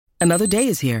Another day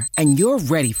is here, and you're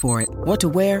ready for it. What to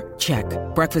wear? Check.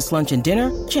 Breakfast, lunch, and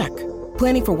dinner? Check.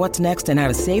 Planning for what's next and how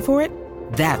to save for it?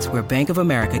 That's where Bank of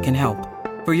America can help.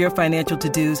 For your financial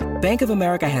to-dos, Bank of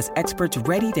America has experts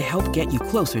ready to help get you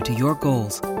closer to your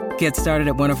goals. Get started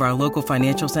at one of our local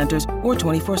financial centers or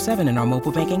 24/7 in our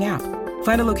mobile banking app.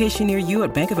 Find a location near you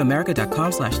at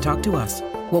bankofamerica.com/talktous.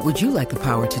 What would you like the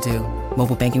power to do?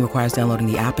 Mobile banking requires downloading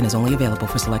the app and is only available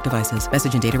for select devices.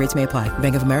 Message and data rates may apply.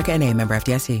 Bank of America N.A., member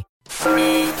FDIC.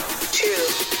 3, 2,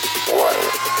 1.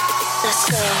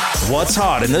 Let's go. What's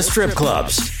hot in the strip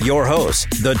clubs? Your hosts,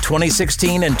 the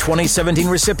 2016 and 2017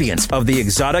 recipients of the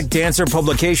Exotic Dancer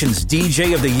Publications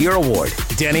DJ of the Year Award,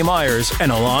 Danny Myers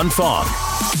and Alon Fong.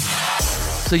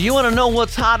 So you want to know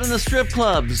what's hot in the strip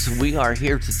clubs? We are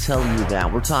here to tell you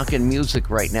that. We're talking music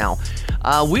right now.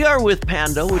 We are with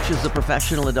Panda, which is the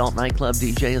Professional Adult Nightclub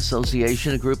DJ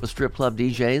Association, a group of strip club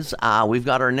DJs. We've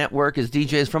got our network as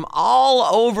DJs from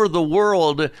all over the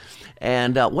world.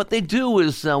 And what they do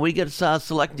is we get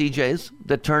select DJs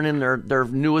that turn in their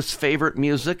newest favorite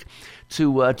music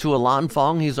to Alon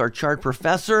Fong. He's our chart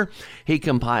professor. He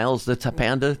compiles the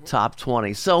Panda Top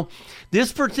 20. So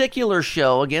this particular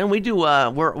show, again, we do.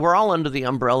 We're all under the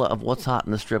umbrella of what's hot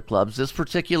in the strip clubs. This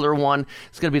particular one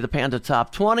is going to be the Panda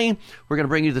Top 20. We're going to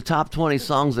bring you the top 20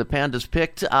 songs that Panda's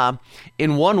picked.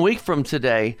 In 1 week from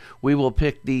today, we will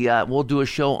pick we'll do a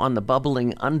show on the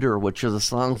Bubbling Under, which are the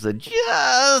songs that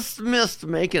just missed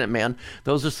making it, man.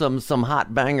 Those are some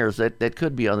hot bangers that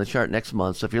could be on the chart next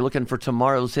month. So if you're looking for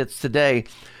tomorrow's hits today,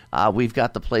 we've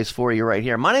got the place for you right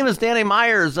here. My name is Danny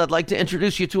Myers. I'd like to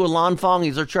introduce you to Alon Fong.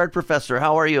 He's our chart professor.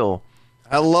 How are you?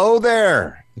 Hello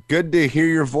there. Good to hear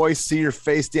your voice, see your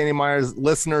face, Danny Myers.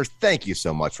 Listeners, thank you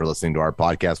so much for listening to our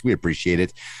podcast. We appreciate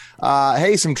it.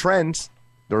 Hey, some trends.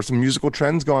 There are some musical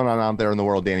trends going on out there in the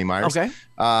world, Danny Myers. Okay.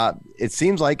 It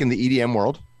seems like in the EDM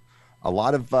world, a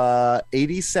lot of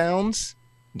 80s sounds,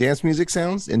 dance music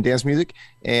sounds and dance music,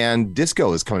 and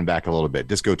disco is coming back a little bit,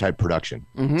 disco type production.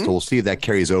 Mm-hmm. So we'll see if that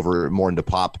carries over more into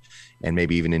pop and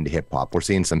maybe even into hip hop. We're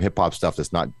seeing some hip hop stuff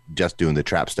that's not just doing the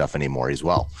trap stuff anymore as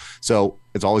well. So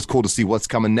it's always cool to see what's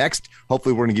coming next.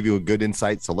 Hopefully we're going to give you a good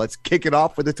insight. So let's kick it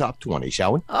off with the top 20,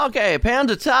 shall we? Okay,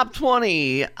 Panda Top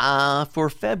 20 for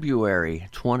February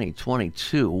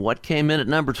 2022. What came in at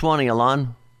number 20,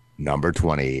 Alon? Number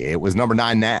 20. It was number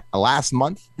 9 last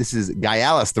month. This is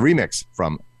Gyalis, the remix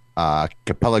from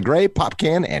Capella Gray,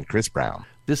 Popcan, and Chris Brown.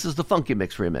 This is the Funky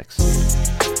Mix remix.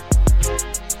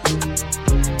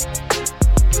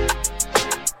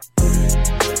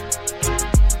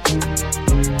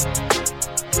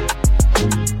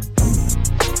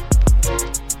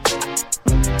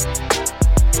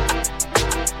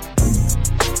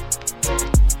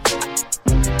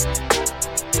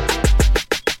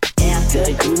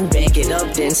 You back it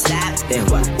up, then stop. Then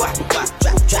what,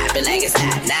 drop it like it's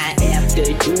hot. Now after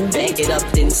you back it up,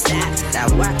 then stop. Now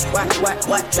what, drop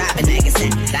it like it's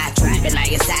hot. Now drop it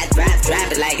like it's hot,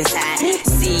 drop it like it's hot.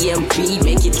 CMP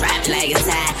make you drop it like it's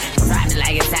hot. Drop it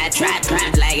like it's hot, drop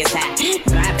it like it's hot.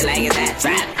 Drop it like it's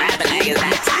hot, drop it like it's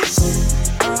hot.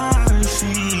 I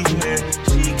see her,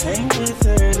 she came with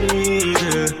her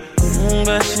leader,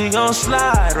 but she gon'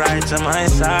 slide right to my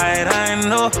side. I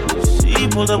know she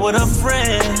pulled up with her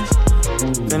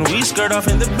friends, then we skirt off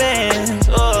in the Benz.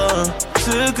 Oh,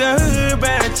 took her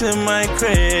back to my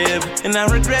crib, and I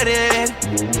regret it.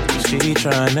 She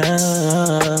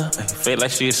tryna feel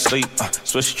like she asleep,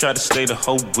 so she tried to stay the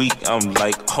whole week. I'm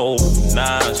like, oh,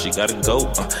 nah, she gotta go.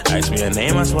 Ask me her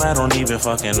name, I swear I don't even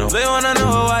fucking know. They wanna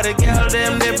know why the girl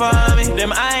them dip on me.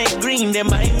 Them I ain't green,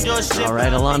 them I ain't just shit. All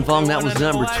right, Alon Fong, that was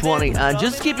number 20.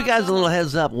 Just to keep you guys a little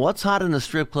heads up, What's Hot in the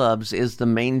Strip Clubs is the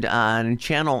main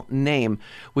channel name.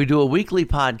 We do a weekly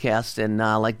podcast, and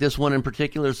like this one in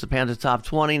particular is the Panda Top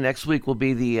 20. Next week will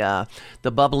be the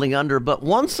Bubbling Under. But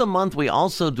once a month, we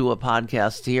also do a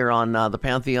podcast here on the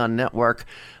Pantheon Network.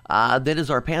 That is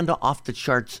our Panda Off the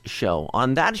Charts show.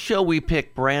 On that show, we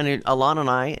pick brand new, Alon and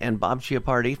I and Bob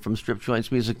Chiappardi from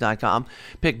StripJointsMusic.com,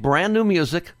 pick brand new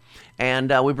music,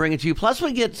 and we bring it to you. Plus,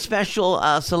 we get special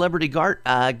celebrity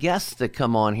guests that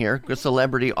come on here,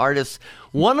 celebrity artists.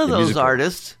 One of those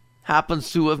artists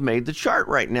happens to have made the chart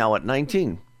right now at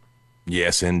 19.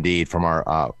 Yes, indeed. From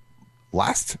our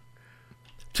last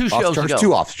two shows ago.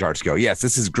 Two off the charts ago. Yes,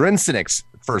 this is Grincynic's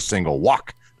first single,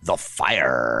 Walk the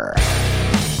Fire.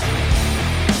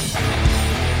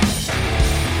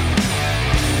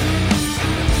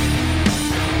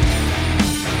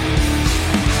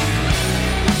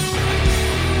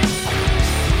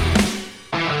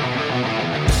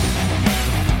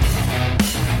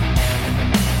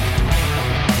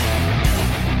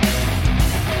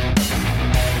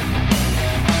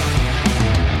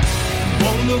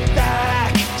 look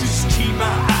back, just keep my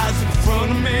eyes in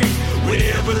front of me.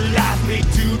 Whatever life may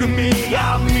do to me,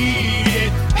 I'll meet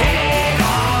it head on.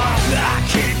 I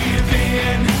can't give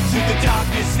in to the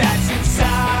darkness that's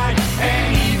inside,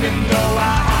 and even though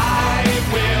I hide, it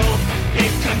will,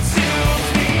 it consumes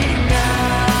me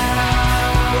now.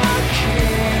 I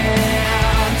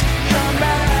can't come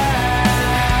back.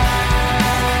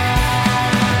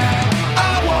 I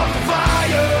want the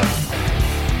fire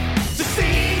to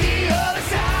see the other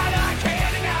side. I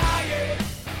can't deny it.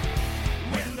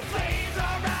 When the flames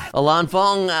are right. Alon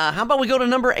Fong, how about we go to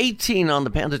number 18 on the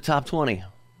Panda Top 20?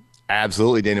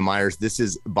 Absolutely, Danny Myers. This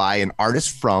is by an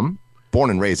artist born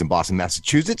and raised in Boston,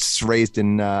 Massachusetts, raised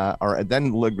in,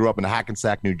 then grew up in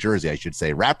Hackensack, New Jersey, I should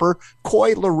say. Rapper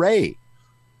Coi Leray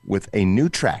with a new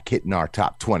track hitting our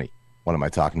top 20. What am I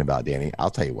talking about, Danny? I'll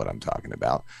tell you what I'm talking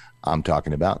about. I'm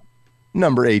talking about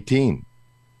number 18,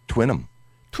 Twin'em.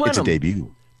 It's a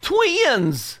debut.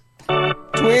 Twins.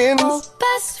 Twins.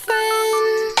 Best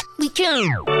friend, we can.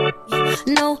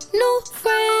 No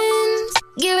friends,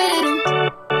 get rid of them.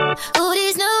 Oh,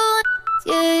 these no,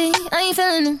 yeah, I ain't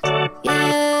feeling them,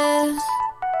 yeah.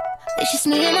 It's just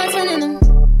me and my twin in them.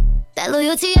 That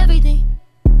loyalty, everything.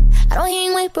 I don't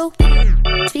hang with broke,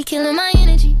 be killing my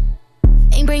energy.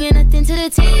 Ain't bringing nothing to the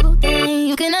table, dang,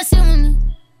 you cannot sit with me.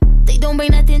 They don't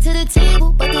bring nothing to the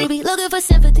table, but they be looking for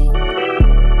sympathy.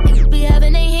 They be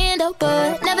having a hand out,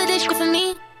 but never did shit for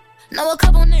me. Know a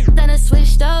couple niggas that have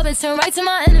switched up and turned right to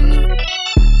my enemy.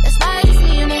 That's why it's just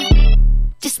me and them.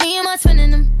 Just me and my twin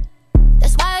in them.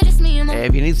 That's why it's just me and my.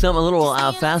 If you need something a little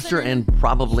faster and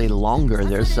probably longer,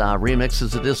 there's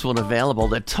remixes of this one available.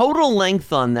 The total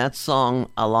length on that song,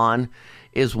 Alon,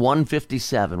 is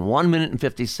 1:57, 1 minute and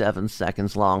 57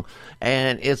 seconds long.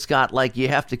 And it's got, like, you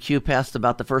have to cue past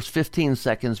about the first 15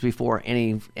 seconds before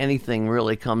anything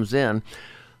really comes in.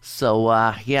 So,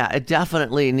 yeah, it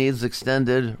definitely needs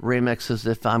extended remixes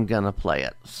if I'm going to play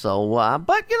it. So,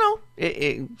 but, you know,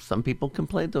 some people can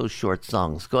play those short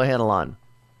songs. Go ahead, Alon.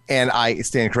 And I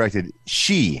stand corrected.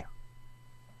 She.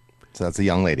 So that's a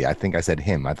young lady. I think I said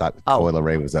him. I thought Coi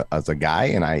Leray was a guy,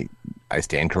 and I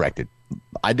stand corrected.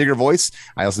 I dig her voice.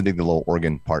 I also dig the little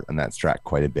organ part on that track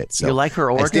quite a bit. So you like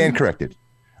her organ? I stand corrected.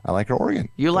 I like her organ.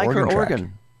 You like her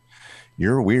organ?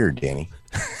 You're weird, Danny.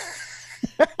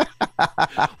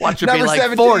 Watch it be like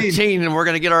 17. 14 and we're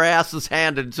going to get our asses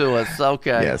handed to us.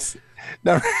 Okay. Yes.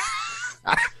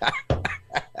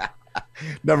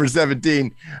 Number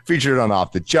 17, featured on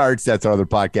Off the Charts. That's our other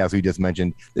podcast we just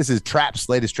mentioned. This is Trap's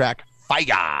latest track,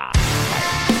 Fire.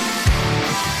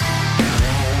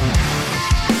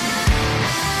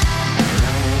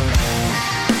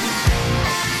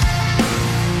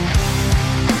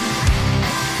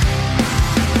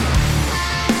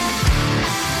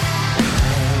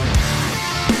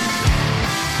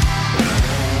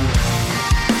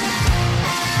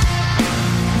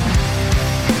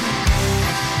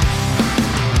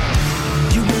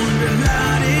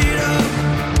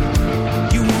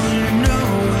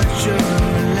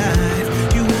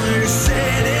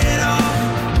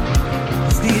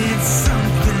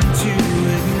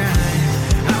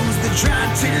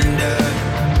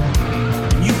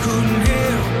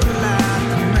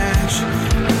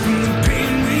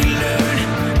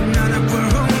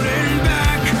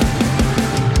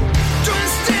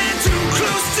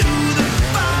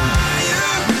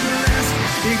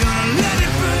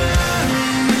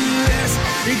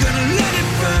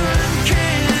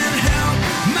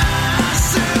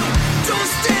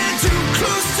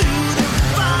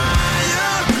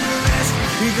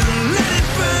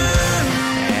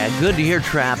 Good to hear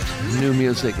Trapped new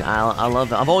music. I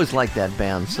love it. I've always liked that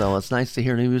band, so it's nice to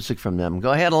hear new music from them.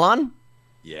 Go ahead, Alon.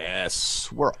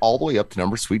 Yes, we're all the way up to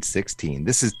number Sweet 16.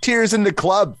 This is Tears in the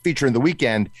Club featuring The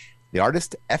Weeknd, the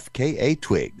artist FKA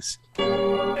Twigs.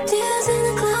 Tears in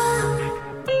the club,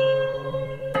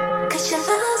 'cause your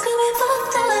love's gonna be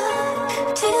fucked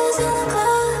up. Tears in the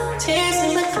club, tears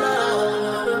in the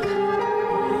club.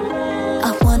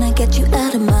 I wanna get you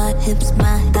out of my hips,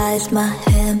 my thighs, my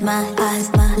hair, my eyes,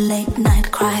 my late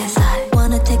night cries. I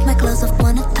wanna take my clothes off,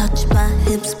 wanna touch my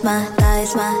hips, my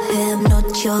thighs, my hair,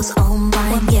 not yours, all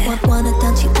mine. Yeah, wanna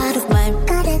dance you out of my,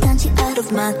 dance you out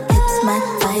of my hips, my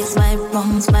thighs, my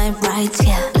wrongs, my rights.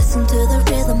 Yeah, listen to the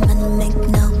rhythm and make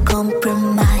no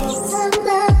compromise.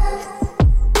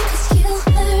 'Cause you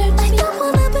hurt, I don't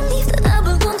wanna believe that I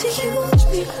belong to you.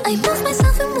 I love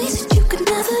myself in ways that you could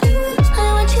never do.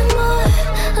 I want you more,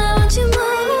 I want you more.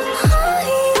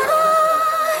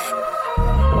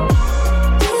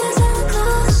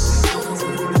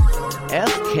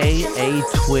 FKA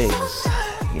Twigs.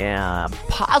 Yeah,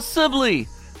 possibly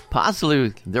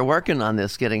Possibly they're working on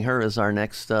this, getting her as our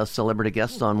next celebrity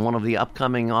guest on one of the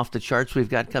upcoming Off the Charts we've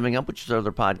got coming up, which is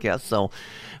other podcasts. So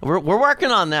we're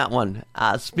working on that one.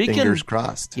 Fingers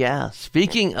crossed. Yeah.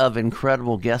 Speaking of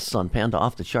incredible guests on Panda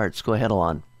Off the Charts, go ahead,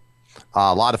 Alon.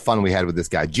 A lot of fun we had with this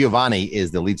guy. Giovanni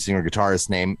is the lead singer guitarist's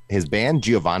name. His band,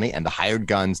 Giovanni and the Hired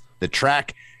Guns. The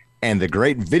track and the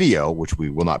great video, which we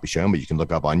will not be showing, but you can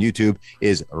look up on YouTube,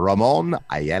 is Ramon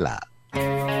Ayala.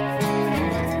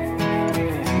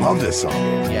 Love this song.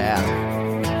 Yeah.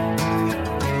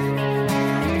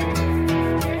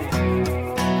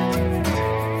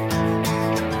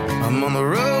 I'm on the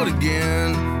road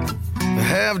again,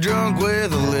 half drunk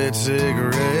with a lit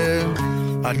cigarette.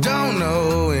 I don't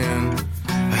know when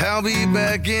I'll be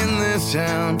back in this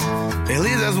town. At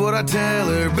least that's what I tell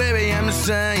her. Baby, I'm just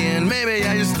saying, maybe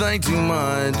I just think too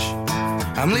much.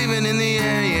 I'm leaving in the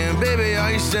AM, baby,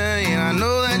 are you staying? I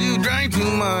know that you drank too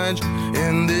much.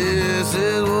 And this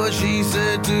is what she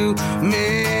said to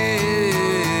me.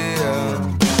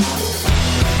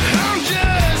 I'm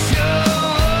just your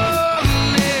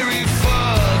ordinary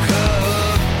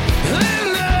fucker. There's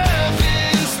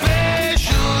nothing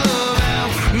special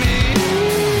about me.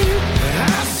 I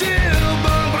still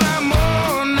bump like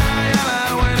more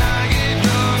night when I get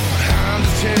drunk. I'm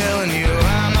just telling you,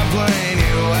 I'm not playing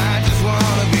you. I just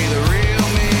wanna be the real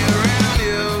me around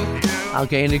you.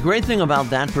 Okay, and the great thing about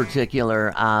that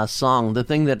particular song, the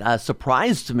thing that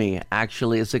surprised me,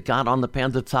 actually, is it got on the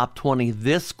Panda Top 20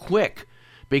 this quick,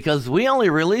 because we only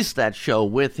released that show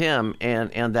with him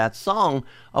and that song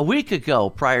a week ago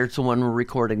prior to when we're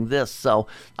recording this. So,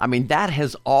 I mean, that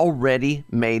has already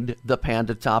made the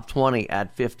Panda Top 20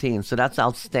 at 15, so that's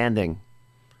outstanding.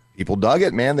 People dug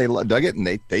it, man. They dug it, and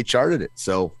they charted it.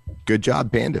 So, good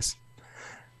job, Pandas.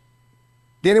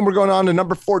 Danny, we're going on to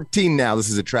number 14 now. This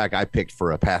is a track I picked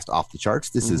for a past Off the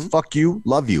Charts. This is Fuck You,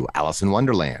 Love You, Alice in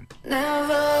Wonderland.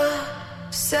 Never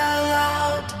sell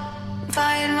out,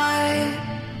 find my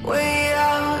way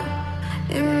out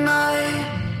in my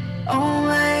own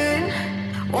lane.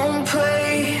 Won't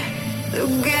play the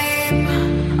game.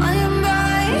 I am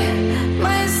by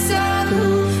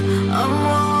myself. I'm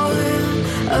all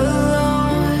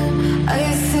alone.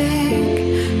 I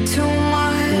think too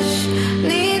much.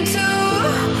 Need to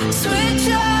switch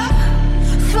up.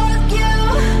 Fuck you,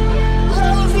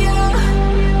 love you,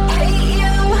 hate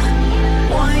you,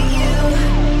 want you.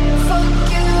 Fuck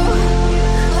you,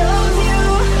 love you,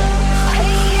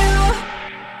 hate you,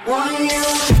 want you.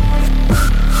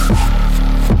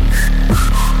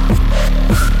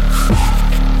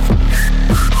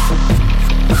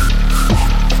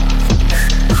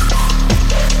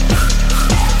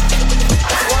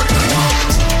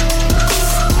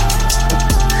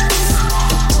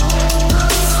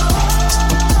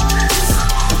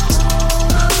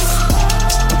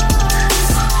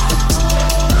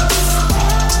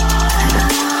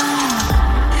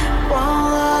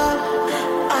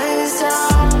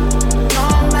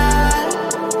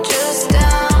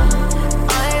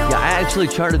 Actually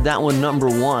charted that one number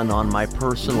one on my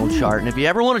personal chart. And if you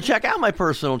ever want to check out my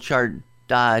personal chart,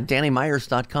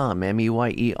 DannyMyers.com,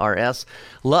 M-E-Y-E-R-S.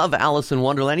 Love Alice in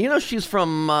Wonderland. You know, she's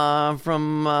from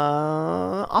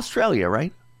Australia,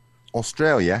 right?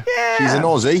 Australia? Yeah. She's an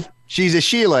Aussie. She's a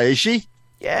Sheila, is she?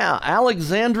 Yeah,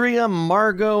 Alexandria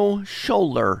Margot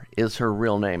Scholler is her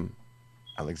real name.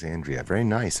 Alexandria. Very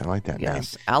nice. I like that name.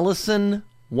 Yes, Alice in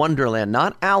Wonderland.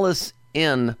 Not Alice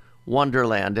in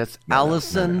Wonderland. It's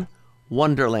Alice in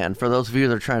Wonderland, for those of you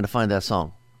that are trying to find that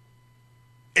song.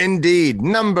 Indeed.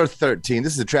 Number 13.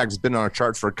 This is a track that's been on our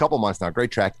charts for a couple months now.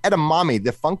 Great track. Edamame,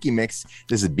 the funky mix.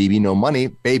 This is Baby No Money,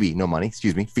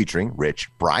 featuring Rich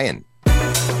Brian.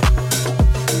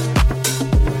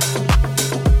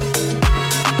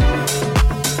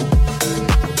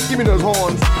 Give me those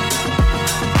horns.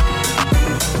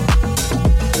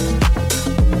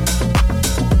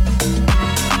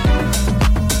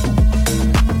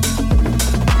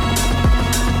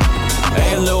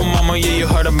 Little mama, yeah, you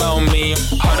heard about me.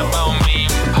 Heard about me.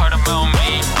 Heard about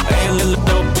me. Hey,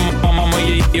 little mama,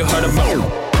 yeah, you heard about me.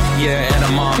 Yeah,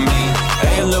 edamame.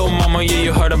 Hey, little mama, yeah,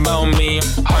 you heard about me.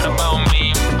 Heard about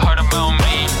me. Heard about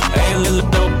me. Hey,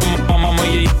 little mama,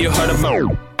 yeah, you heard about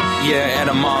me. Yeah,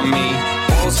 edamame.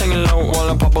 Singing low while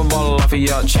I pop a bottle off of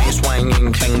your chain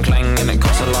swinging, clang clang, and it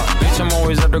costs a lot. Bitch, I'm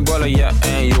always at the guala, yeah,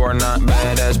 and you are not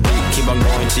badass. Bitch, keep on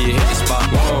going till you hit the spot.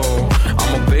 Whoa,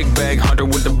 I'm a big bag hunter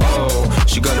with the bow.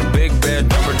 She got a big bed,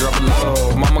 drop it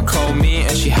low. Mama called me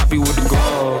and she happy with the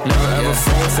glow. Never ever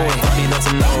fall for a body that's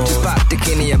a no. Just pop the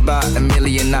bikini about a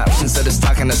million options. So just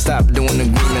talking to stop doing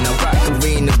agreement. I'm rock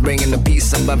arenas, bringing the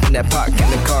peace. I'm bumping that park in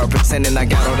the car, pretending I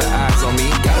got all the eyes on me.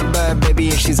 Got a bad baby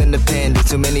and she's independent.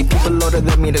 Too many people older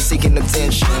than me, they're seeking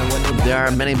attention. There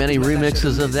are many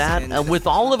remixes of that. With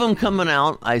all of them coming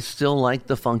out, I still like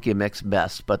the funky mix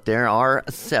best, but there are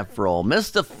several.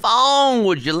 Mr. Fong,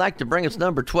 would you like to bring us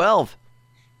number 12?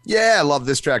 Yeah, I love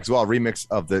this track as well. Remix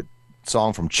of the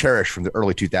song from Cherish from the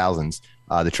early 2000s.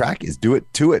 The track is Do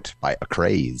It To It by A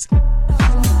Craze.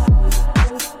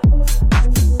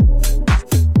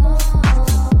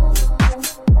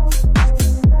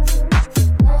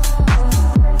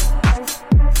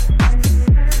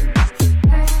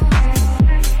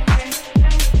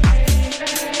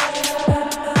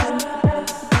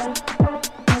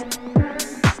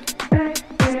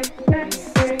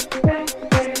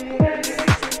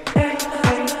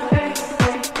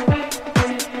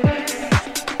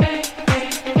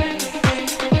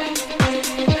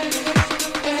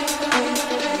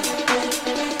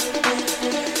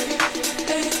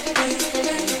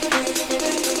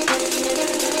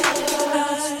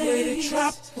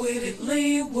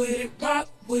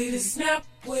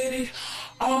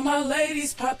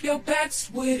 Pop your backs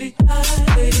with it,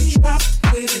 with it, drop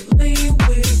with it, lean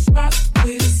with it, rock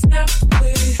with it, snap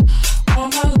with it. All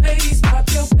my ladies, pop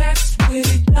your backs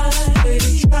with it, drop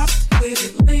with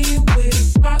it, lean with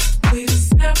it, rock with it,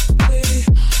 snap with it.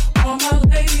 All my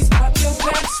ladies, pop your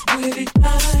backs with it,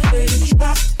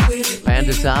 drop with it.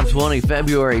 Panda Top 20,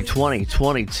 February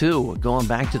 2022. Going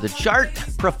back to the chart,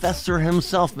 Professor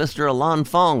himself, Mr. Alan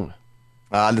Fong.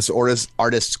 This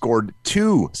artist scored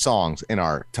 2 songs in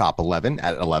our top 11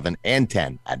 at 11 and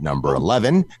 10 at number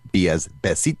 11, Bia's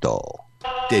Besito,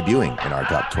 debuting in our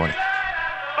top 20.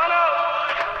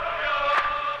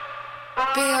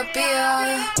 Bia,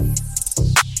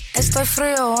 estoy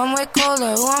frío, I'm way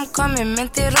colder, I'm coming,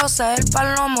 mentirosa, el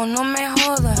palomo, no me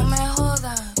jodas.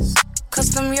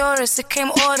 Custom yours, it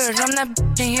came ordered, I'm that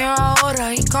bitch in here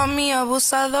ahora, he call me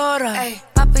abusadora. Ay.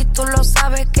 Papi, tú lo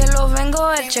sabes que lo vengo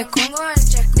el checo.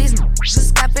 These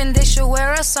bitches capping, they should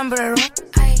wear a sombrero.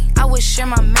 I would share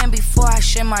my man before I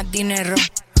share my dinero.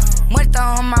 Muerta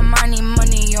on my money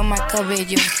on my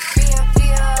cabello.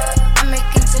 I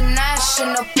make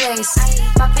international plays.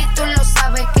 Papi, tú lo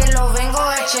sabes que lo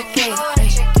vengo el cheque.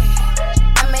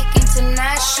 I make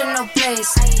international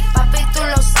plays. Papi, tú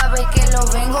lo sabes que lo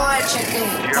vengo el cheque.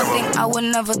 One thing I would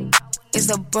never is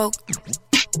a broke.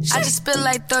 I just spent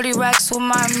like 30 racks with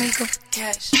my amigo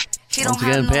cash. Once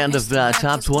again, Panda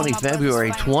Top 20,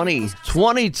 February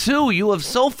 2022. You have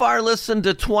so far listened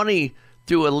to 20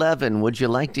 through 11. Would you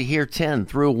like to hear 10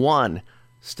 through 1?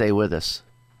 Stay with us.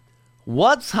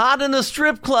 What's hot in the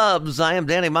strip clubs? I am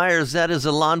Danny Myers. That is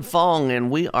Alan Fong.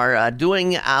 And we are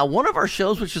doing one of our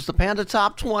shows, which is the Panda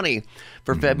Top 20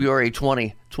 for February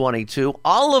 2022.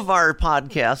 All of our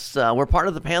podcasts, we're part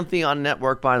of the Pantheon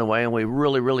Network, by the way, and we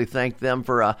really thank them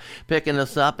for picking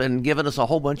us up and giving us a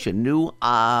whole bunch of new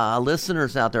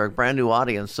listeners out there, a brand new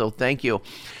audience. So thank you.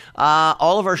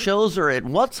 All of our shows are at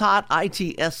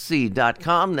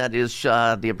what'shotitsc.com. That is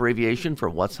the abbreviation for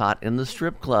What's Hot in the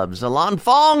Strip Clubs. Alan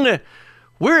Fong,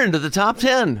 we're into the top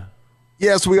 10.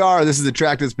 Yes, we are. This is a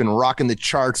track that's been rocking the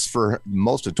charts for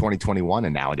most of 2021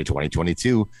 and now into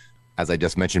 2022. As I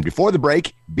just mentioned before the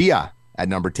break, Bia at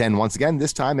number 10 once again.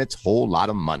 This time it's Whole Lot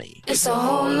of Money. It's a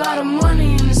whole lot of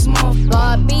money in this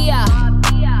motherfucker. Bia.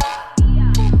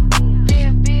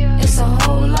 It's a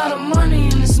whole lot of money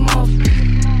in this motherfucker.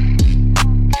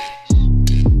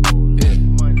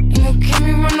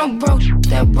 Run no broke,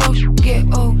 that broke get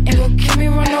old. Ain't gon' keep me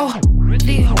run no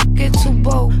these get too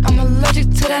bold. I'm allergic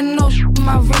to that nose,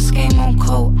 my wrist game on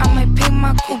cold. I might paint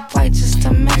my coupe white just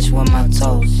to match with my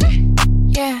toes.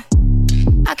 Yeah,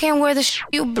 I can't wear the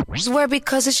you bitches wear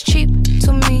because it's cheap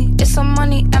to me. It's some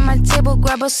money at my table,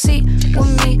 grab a seat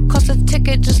with me. Cost a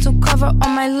ticket just to cover all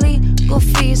my legal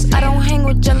fees. I don't hang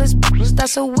with jealous bitches,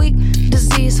 that's a weak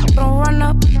disease. Don't run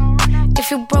up.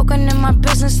 If you broken in my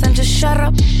business, then just shut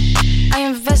up. I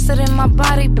invested in my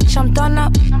body, bitch, I'm done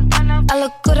up. I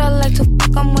look good, I like to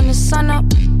fuck 'em when the sun up.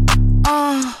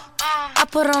 I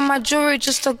put on my jewelry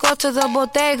just to go to the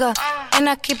bodega. And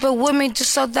I keep it with me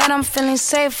just so that I'm feeling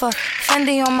safer.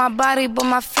 Fendi on my body, but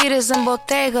my feet is in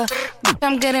Bottega.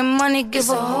 I'm getting money, give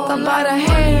a fuck about a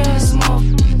haters.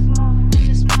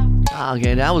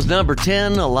 Okay, that was number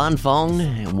 10, Alan Fong.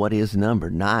 And what is number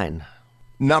 9?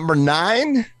 Number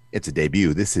 9, it's a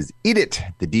debut. This is Eat It,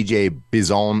 the DJ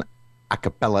Bizon a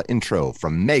cappella intro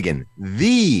from Megan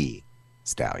Thee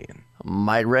Stallion.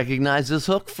 Might recognize this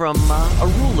hook from a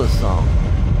Rula song.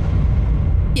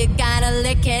 You gotta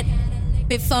lick it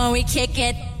before we kick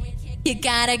it. You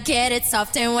gotta get it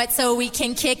soft and wet so we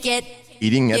can kick it.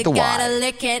 Eating at the You gotta Y.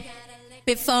 lick it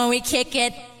before we kick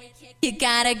it. You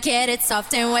gotta get it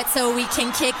soft and wet so we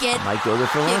can kick it. Might go there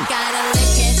for You lunch. gotta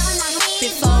lick it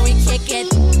before we kick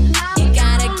it. You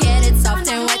gotta get it soft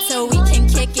and wet so we can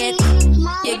kick it.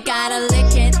 You gotta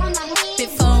lick it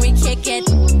before we kick it.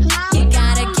 You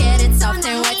gotta get it soft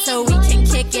and wet so we can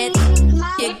kick it.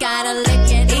 You gotta lick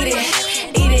it.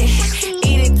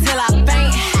 Eat it till I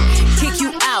faint. Kick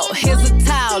you out, here's a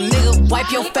towel, nigga,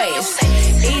 wipe your face.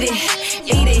 Eat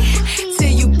it till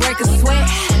you break a sweat.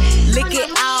 Lick it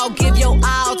all, give your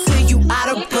all till you out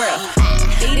of breath.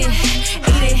 Eat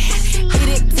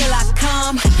it till I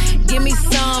come. Give me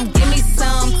some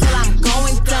till I'm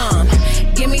going dumb.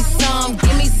 Give me some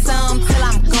till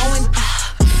I'm going.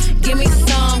 Give me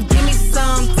some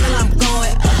till I'm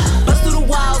going. Bust through the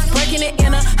walls, breaking it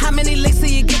inner. How many licks till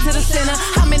you get to the center?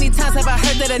 How many times have I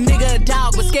heard that a nigga a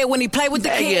dog was scared when he played with the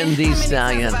kid? Megan Thee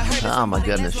Stallion. Oh my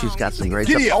goodness, she's got some great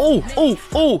stuff. Yeah.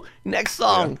 Oh, next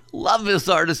song. Love this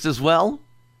artist as well.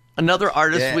 Another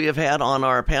artist we have had on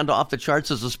our Panda Off the Charts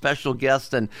as a special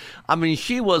guest, and I mean,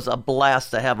 she was a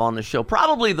blast to have on the show.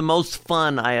 Probably the most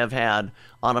fun I have had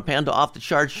on a Panda Off the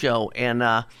Charts show, and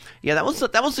that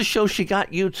was the show she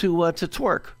got you to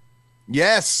twerk.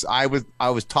 Yes, I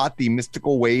was taught the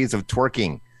mystical ways of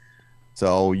twerking.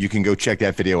 So you can go check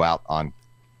that video out on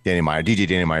Danny Meyer,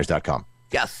 DJDannyMyers.com.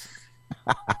 Yes.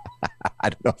 I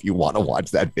don't know if you want to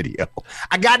watch that video.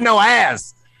 I got no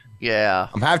ass. Yeah.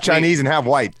 I'm half Chinese and half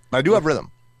white, but I do have rhythm.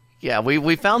 Yeah,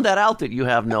 we found that out that you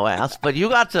have no ass, but you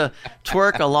got to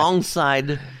twerk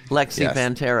alongside Lexi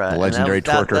Pantera. The legendary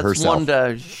twerker that's herself. One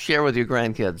to share with your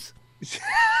grandkids.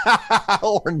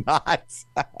 Or not.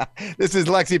 This is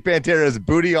Lexi Pantera's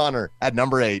Booty on Her at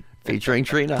number 8. Featuring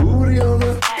Trina. Booty on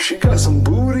her, she got some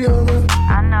booty on her.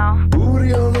 I know.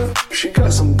 Booty on her, she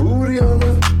got some booty on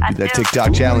her. Do that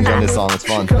TikTok challenge on this song. It's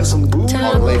fun. Got some booty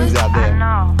All the ladies out there. I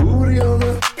know. Booty on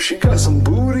her, she got some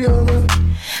booty on her.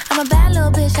 I'm a bad little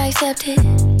bitch, I accept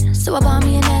it. So I bought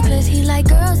me a necklace. He like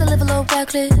girls that live a little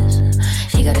reckless.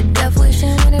 She got a death wish,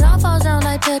 and when it all falls down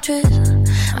like Tetris,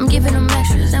 I'm giving him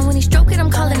extras. And when he stroke it, I'm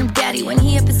calling him daddy. When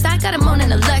he up inside, got him on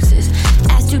in a Lexus.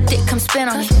 Ass too thick, come spin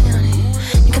on it.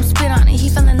 You come spit on it. He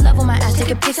fell in love with my ass,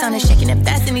 taking pics on it. Shaking it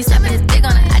fast and he slapping his dick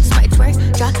on it. I just might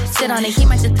twerk, drop, sit on it. He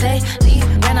might just play, leave,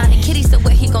 run on it. Kitty so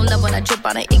wet, he gon' love when I drip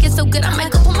on it. It gets so good, I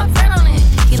might go put my friend on it.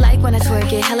 He like when I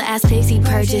twerk it, hella ass pics he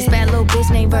purchased. Bad little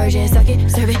bitch named Virgin, suck it,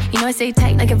 serve it. You know I stay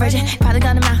tight like a virgin. Probably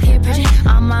got him out here purging.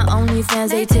 On my OnlyFans,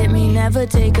 they tip me, never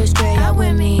take her straight out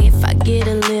with me. If I get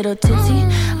a little tipsy,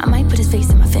 I might put his face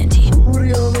in my Fenty.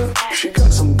 Booty on her, she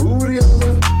got some booty on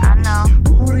her. I know.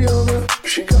 Booty on her,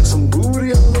 she got some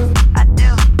booty on her. I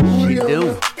do. Booty on do.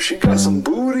 her, she got some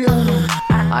booty on her.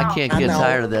 I can't get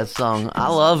tired of that song. I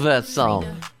love that song.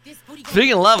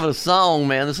 Speaking of love of a song,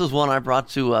 man, this is one I brought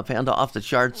to Panda Off the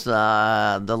Charts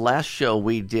the last show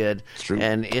we did,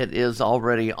 and it is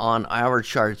already on our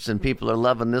charts, and people are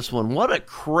loving this one. What a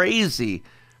crazy,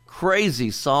 crazy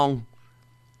song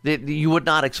that you would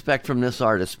not expect from this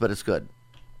artist, but it's good.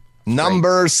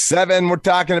 Number 7, we're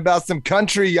talking about some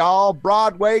country, y'all.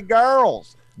 Broadway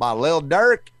Girls by Lil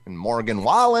Durk and Morgan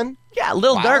Wallen. Yeah,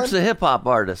 Lil Wallen? Durk's a hip-hop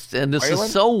artist, and this Wallen?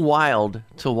 is so wild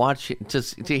to watch, to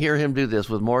hear him do this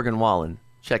with Morgan Wallen.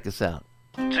 Check this out.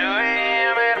 2 a.m.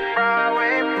 at a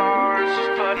Broadway bar, she's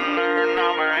putting her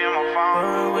number in my phone.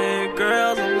 Broadway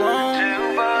girls alone.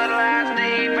 2 Bud Lights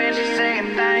deep, and she's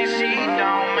saying things she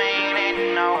don't mean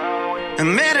it, no. I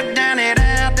met her down at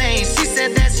Aldi. She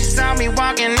said that she saw me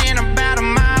walking in about a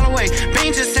mile away.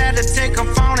 Bean just had to take her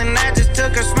phone, and that just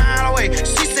took her smile away.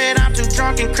 She said I'm too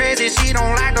drunk and crazy, she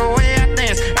don't like the way I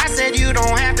dance. I said you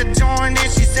don't have to join in.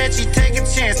 She said she'd take a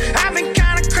chance. I've been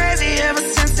kinda crazy ever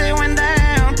since it went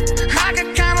down. I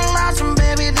got kinda lost, and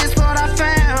baby, this what I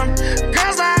found.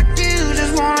 Girls like you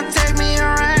just wanna take me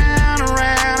around,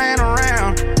 around and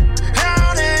around.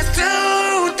 Oh, there's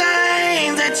 2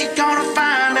 things that you're gonna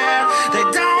find out. They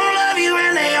don't love you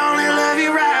and they only love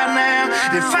you right now.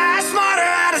 If I was smarter,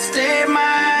 I'd have stayed my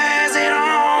eyes at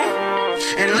home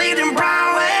and leave them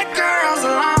Broadway girls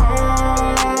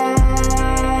alone.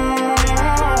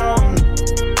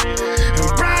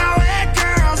 Broadway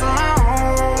girls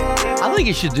alone. I think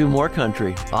you should do more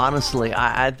country, honestly.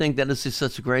 I think that is just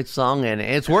such a great song, and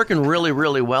it's working really,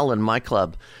 really well in my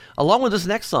club, along with this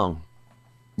next song.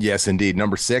 Yes, indeed.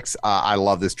 Number 6, I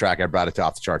love this track. I brought it to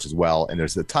Off the Charts as well, and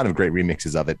there's a ton of great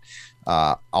remixes of it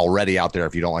already out there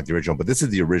if you don't like the original, but this is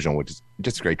the original, which is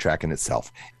just a great track in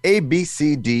itself.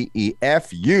 ABCDEFU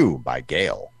by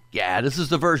Gail. Yeah, this is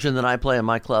the version that I play in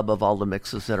my club of all the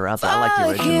mixes that are out there. I like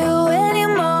the Fuck you, original. any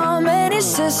mom, any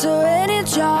sister, any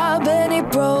job, any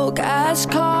broke ass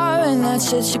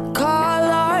shit you call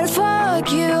art.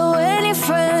 Fuck you and your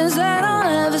friends that I'll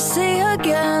never see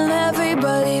again.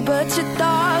 Everybody but your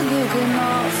dog, you can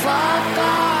all fuck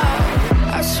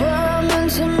off. I swear I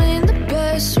meant to mean the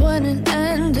best when it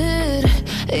ended.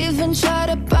 Even tried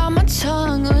to bite my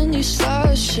tongue when you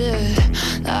started shit.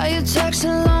 Now you're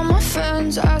texting all my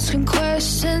friends, asking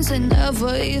questions. They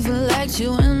never even liked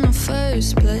you in the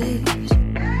first place.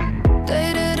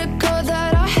 Dated a girl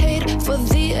that I hate for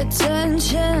the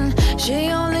attention. She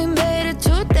only made it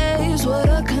 2 days, what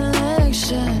a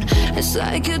connection. It's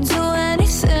like you'd do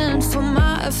anything for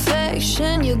my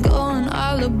affection. You're going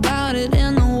all about it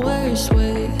in the worst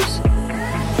ways.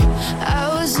 I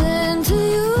was into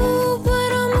you, but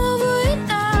I'm over it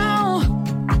now.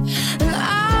 And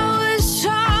I was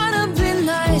trying to be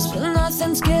nice, but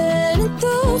nothing's getting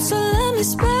through. So let me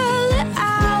spell it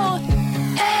out.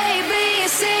 A, B,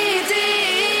 C, D,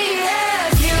 E,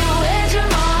 F. You and your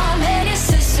mom and your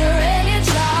sister and your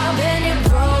job and your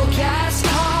broke ass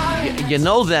car. You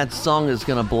know that song is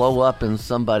going to blow up in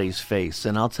somebody's face,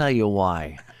 and I'll tell you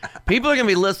why. People are going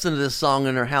to be listening to this song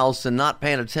in their house and not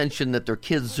paying attention that their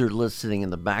kids are listening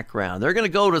in the background. They're going to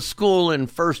go to school in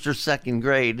 1st or 2nd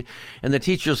grade, and the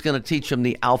teacher's going to teach them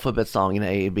the alphabet song,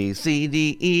 A, B, C,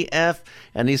 D, E, F,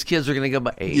 and these kids are going to go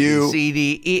by A, B, C,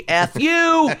 D, E, F, U.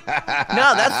 No,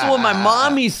 that's the one my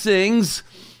mommy sings.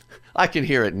 I can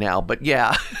hear it now, but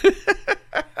yeah.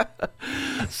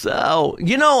 So,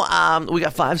 we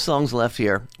got 5 songs left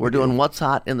here. We're doing What's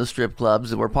Hot in the Strip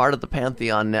Clubs, and we're part of the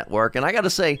Pantheon Network. And I got to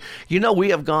say, we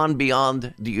have gone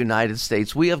beyond the United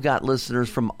States. We have got listeners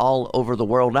from all over the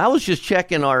world. I was just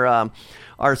checking our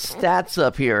stats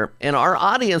up here. And our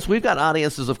audience, we've got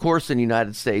audiences, of course, in the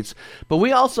United States. But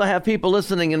we also have people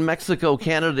listening in Mexico,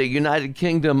 Canada, United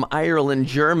Kingdom, Ireland,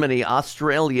 Germany,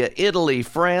 Australia, Italy,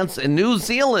 France, and New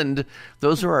Zealand.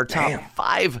 Those are our top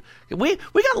 5. We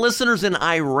got listeners in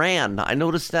Iran. I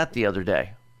noticed that the other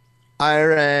day.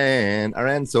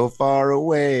 Iran so far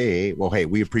away. Well, hey,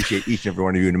 we appreciate each and every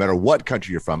one of you, no matter what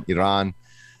country you're from. Iran,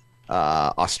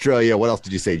 Australia, what else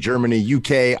did you say? Germany,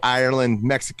 UK, Ireland,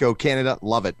 Mexico, Canada.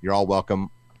 Love it. You're all welcome.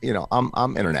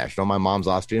 I'm international. My mom's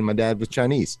Austrian. My dad was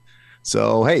Chinese.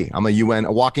 So, hey, I'm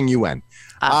a walking UN.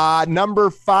 Number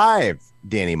 5,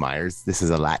 Danny Myers. This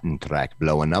is a Latin track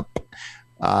blowing up.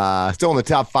 Still in the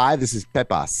top 5, this is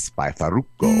Pepas by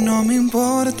Farruko. No me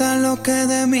importa lo que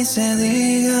de mí se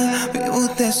diga. Vive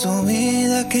usted su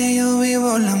vida, que yo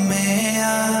vivo la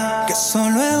mía. Que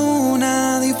solo es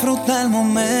una, disfruta el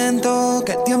momento.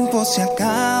 Que el tiempo se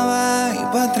acaba y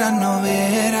para atrás no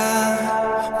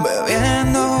viera.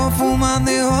 Bebiendo,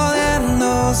 fumando y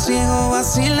jodiendo. Sigo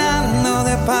vacilando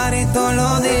de party todos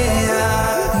los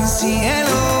días. Y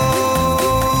cielo.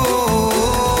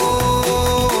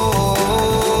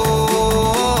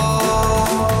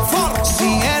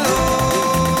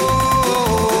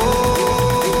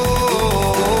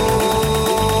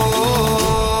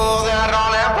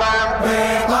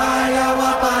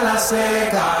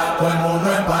 Todo el mundo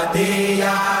en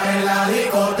patilla en la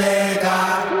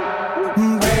discoteca.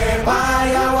 Pepa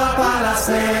y agua para la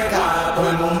seca. Todo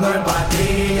el mundo en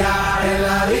patilla en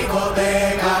la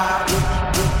discoteca.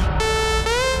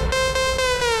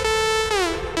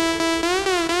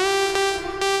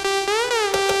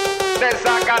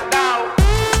 Desacatado.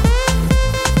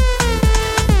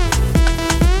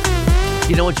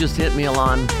 You know what just hit me,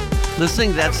 Alon?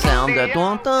 Listening to that sound, that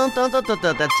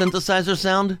synthesizer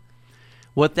sound,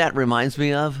 what that reminds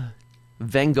me of?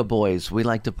 Venga Boys, We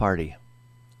Like to Party.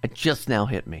 It just now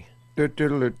hit me. I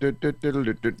get it.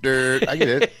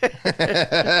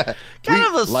 Kind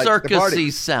of a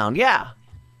circusy sound, yeah.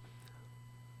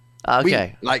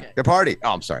 Okay. We like the party.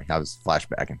 Oh, I'm sorry. I was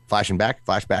flashbacking. Flashing back.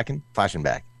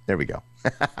 There we go.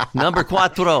 Numero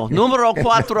cuatro.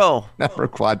 Number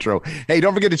quattro. Hey,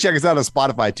 don't forget to check us out on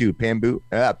Spotify too.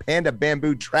 Panda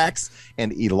Bamboo Tracks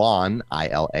and Elan,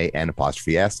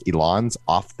 ILAN''S. Elan's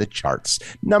off the charts.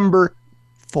 Number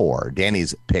 4.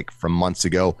 Danny's pick from months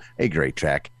ago. A great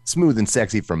track. Smooth and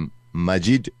sexy from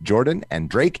Majid Jordan and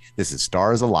Drake. This is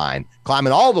Stars Align.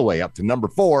 Climbing all the way up to number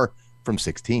 4 from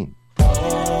 16.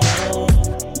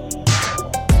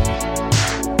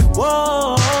 Whoa.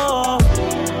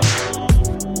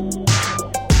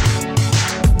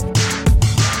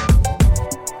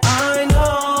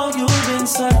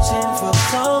 Searching for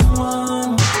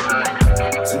someone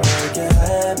to make you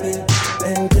happy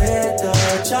and get the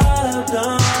job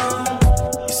done.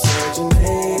 You said you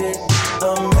needed a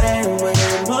man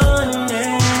with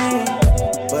money,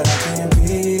 but I can't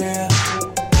be there.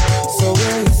 So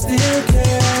will you still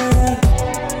care?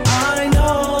 I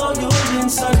know you've been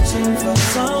searching for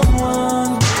someone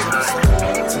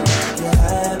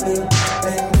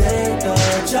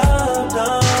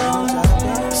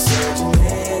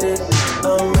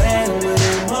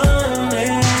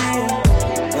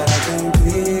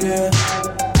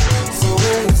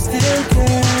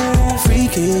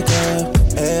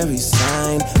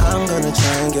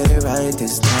it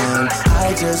this time.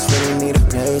 I just really need a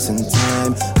place and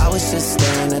time. I was just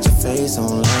staring at your face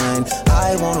online.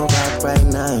 I wanna rock right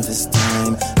now if it's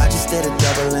time. I just did a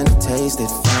double and it tasted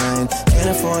fine. Can't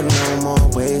afford no more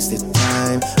wasted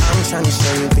time. I'm trying to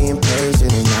show you being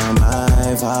patient and now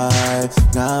my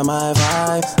vibe, now my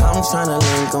vibe. I'm trying to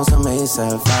link on some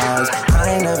ASAP vibes.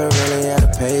 I ain't never really had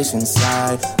a patient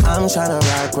side. I'm trying to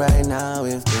rock right now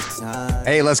if it's time.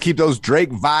 Hey, let's keep those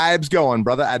Drake vibes going,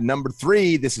 brother. At number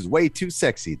 3, this is Way Too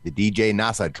Sexy, the DJ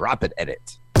NASA Drop It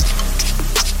edit.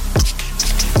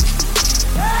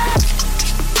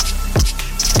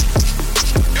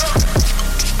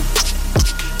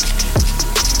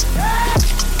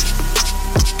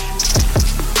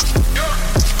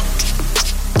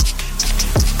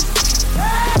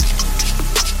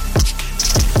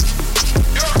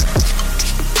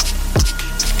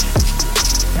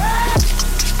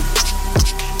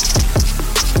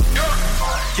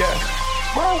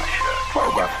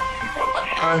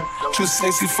 Too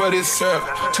sexy for this syrup,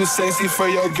 too sexy for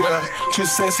your girl, too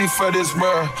sexy for this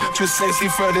world, too sexy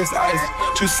for this ice,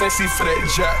 too sexy for that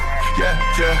jet. Yeah,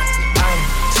 yeah. I'm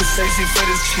too sexy for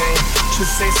this chain, too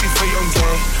sexy for your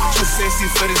game, too sexy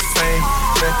for this fame.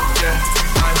 Yeah, yeah.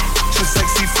 I'm too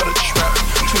sexy for the trap,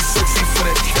 too sexy for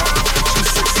that cap, too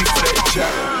sexy for that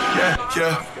jet. Yeah,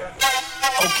 yeah.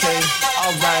 Okay,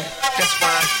 alright, that's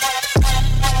fine.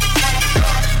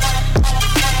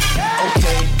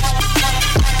 Okay.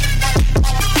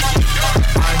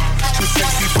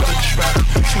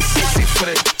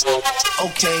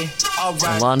 Okay, all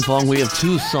right. Lan Fong, we have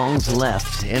 2 songs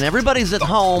left, and everybody's at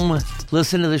home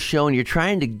listening to the show, and you're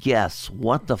trying to guess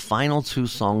what the final 2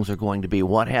 songs are going to be.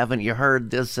 What haven't you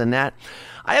heard, this and that?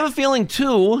 I have a feeling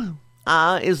 2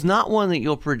 is not one that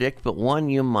you'll predict, but one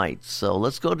you might. So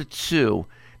let's go to 2.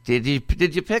 Did you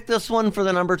pick this one for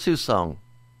the number 2 song?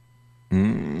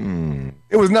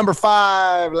 It was number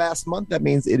 5 last month. That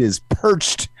means it is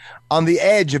perched on the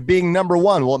edge of being number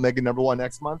 1. Will it make it number 1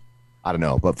 next month? I don't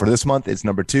know. But for this month, it's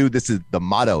number 2. This is The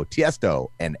Motto, Tiesto,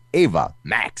 and Ava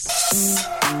Max.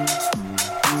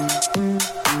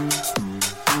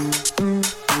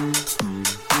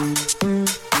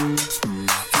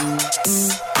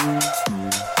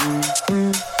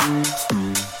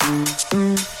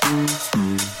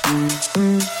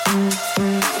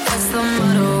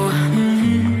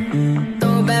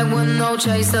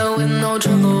 Chaser with no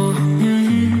trouble.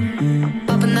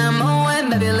 Popping that moe,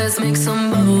 baby, let's make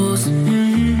some bubbles.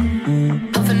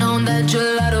 Puffing on that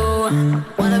gelato.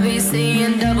 Wanna be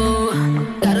seeing double.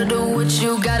 Gotta do what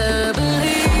you gotta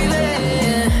believe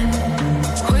it.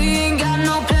 We ain't got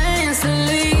no plans to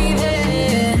leave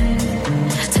it.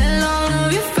 Tell all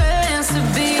of your friends to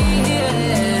be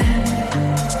here.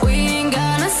 We ain't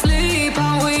gonna sleep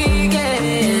all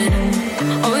weekend.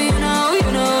 Oh, you know,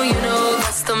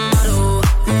 that's the motto.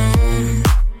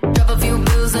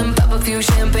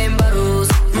 Champagne bottles,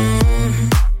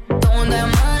 throwing that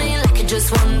money like you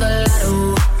just won the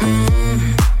lotto.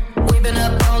 We've been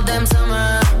up all damn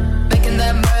summer, making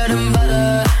that bread and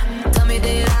butter. Tell me,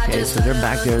 did I just? So they're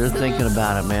back there, they're thinking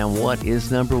about it, man. What is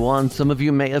number 1? Some of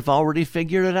you may have already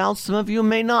figured it out, some of you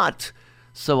may not.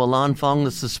 So, Lan Fong,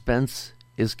 the suspense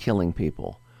is killing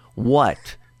people.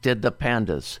 What did the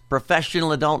Pandas,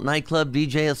 Professional Adult Nightclub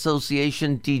DJ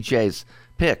Association DJs,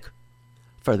 pick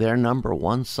for their number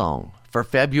 1 song for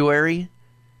February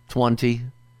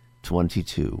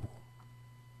 2022?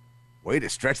 Way to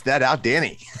stretch that out,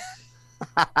 Danny.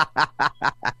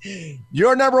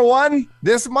 Your number 1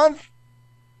 this month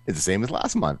is the same as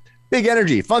last month. Big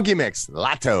Energy, Funky Mix,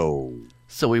 Lotto.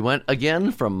 So we went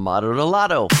again from motto to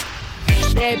lotto.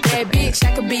 That bitch,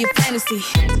 I could be a fantasy.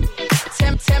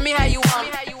 Tell me how you want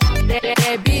me.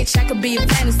 That bitch, I could be a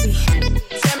fantasy.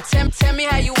 Tell me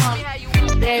how you want me.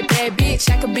 That bitch,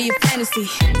 I could be a fantasy.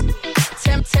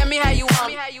 Tell me how you want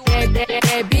me.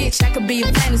 That bitch, I could be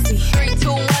a fantasy. 3, 2,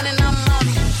 1, and I'm on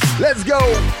it. Let's go.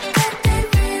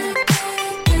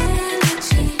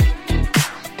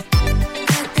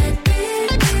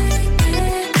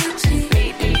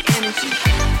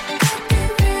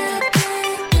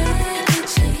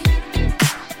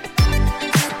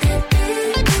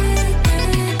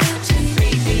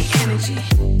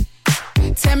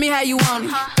 Tell me how you want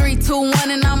it. 3, 2,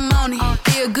 1, and I'm on it.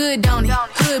 Feel good, don't it?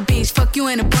 Hood bitch, fuck you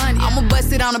in a bunny. I'ma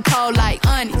bust it on the pole like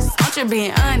honest. I'm just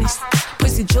being honest.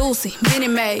 Pussy juicy, mini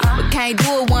made, but can't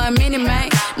do it 1 minute, man.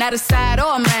 Not a side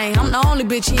or a main. I'm the only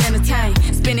bitch he entertain.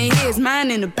 Spending his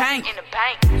mind in the bank.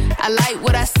 I like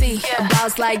what I see. A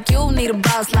boss like you need a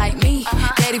boss like me.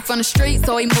 Daddy from the street,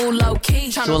 so he move low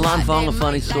key. So Lan Fong, a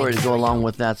funny story to go along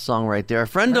with that song right there. A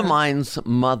friend of mine's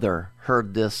mother,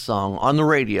 heard this song on the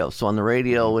radio. So on the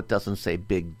radio, it doesn't say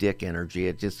Big Dick Energy.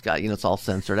 It just got, it's all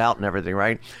censored out and everything,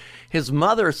 right? His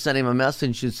mother sent him a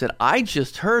message and said, I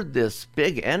just heard this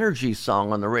Big Energy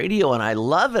song on the radio and I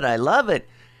love it. I love it.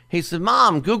 He said,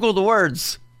 Mom, Google the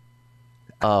words.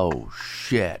 Oh,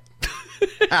 shit.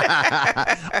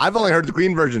 I've only heard the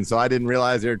clean version, so I didn't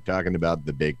realize they're talking about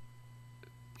the big.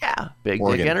 Yeah, Big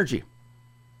organ. Dick Energy.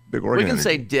 Big organ. We can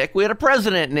say Dick. We had a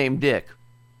president named Dick.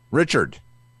 Richard.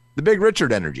 The Big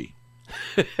Richard Energy.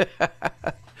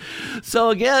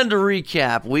 So again, to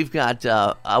recap, we've got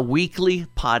a weekly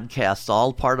podcast,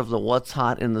 all part of the What's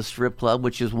Hot in the Strip Club,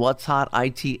 which is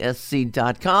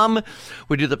what'shotitsc.com.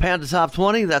 We do the Panda Top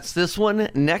 20. That's this one.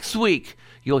 Next week,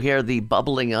 you'll hear the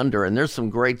Bubbling Under, and there's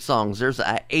some great songs. There's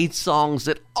 8 songs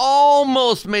that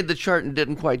almost made the chart and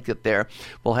didn't quite get there.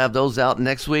 We'll have those out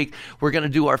next week. We're going to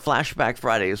do our Flashback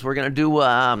Fridays. We're going to do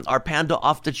our Panda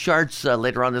Off the Charts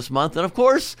later on this month. And, of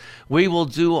course, we will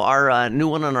do our new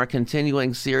one on our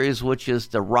continuing series, which is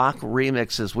the rock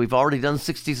remixes. We've already done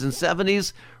 60s and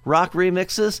 70s rock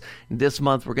remixes. This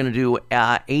month, we're going to do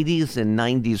 80s and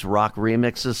 90s rock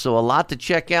remixes. So a lot to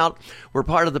check out. We're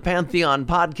part of the Pantheon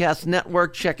Podcast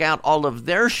Network. Check out all of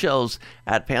their shows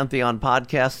at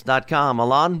pantheonpodcast.com.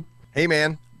 Alon? Hey,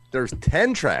 man, there's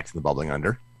 10 tracks in the Bubbling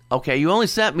Under. Okay, you only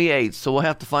sent me 8, so we'll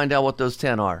have to find out what those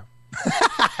 10 are.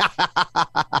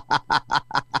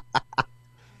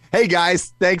 Hey,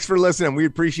 guys, thanks for listening. We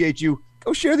appreciate you.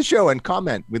 Go share the show and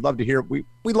comment. We'd love to hear. We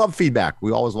love feedback.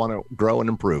 We always want to grow and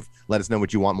improve. Let us know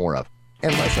what you want more of.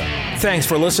 And myself. Thanks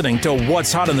for listening to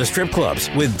What's Hot in the Strip Clubs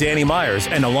with Danny Myers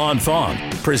and Alon Fong.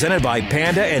 Presented by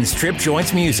Panda and Strip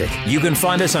Joints Music. You can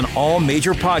find us on all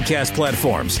major podcast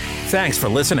platforms. Thanks for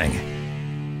listening.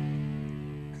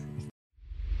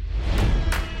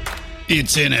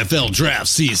 It's NFL draft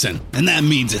season, and that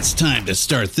means it's time to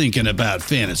start thinking about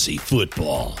fantasy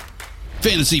football.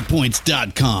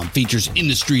 FantasyPoints.com features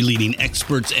industry-leading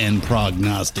experts and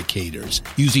prognosticators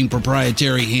using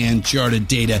proprietary hand-charted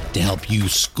data to help you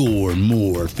score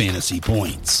more fantasy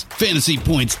points.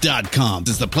 FantasyPoints.com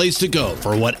is the place to go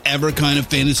for whatever kind of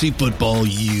fantasy football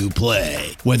you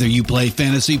play. Whether you play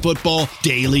fantasy football,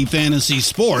 daily fantasy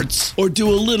sports, or do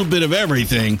a little bit of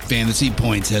everything, Fantasy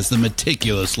Points has the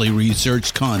meticulously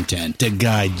researched content to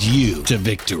guide you to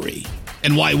victory.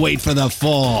 And why wait for the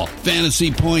fall?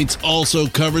 Fantasy Points also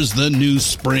covers the new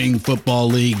spring football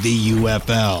league, the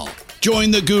UFL.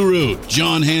 Join the guru,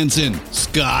 John Hansen,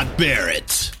 Scott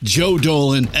Barrett, Joe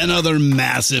Dolan, and other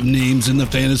massive names in the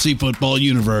fantasy football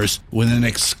universe with an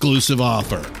exclusive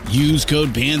offer. Use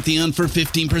code Pantheon for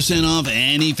 15% off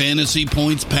any Fantasy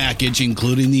Points package,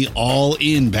 including the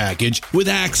all-in package, with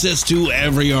access to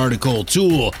every article,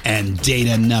 tool, and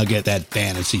data nugget that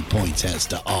Fantasy Points has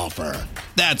to offer.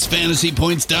 That's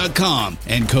FantasyPoints.com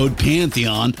and code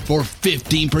Pantheon for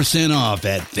 15% off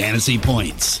at Fantasy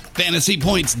Points.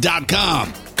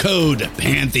 FantasyPoints.com, code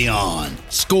Pantheon.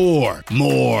 Score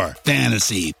more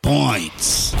fantasy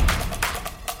points.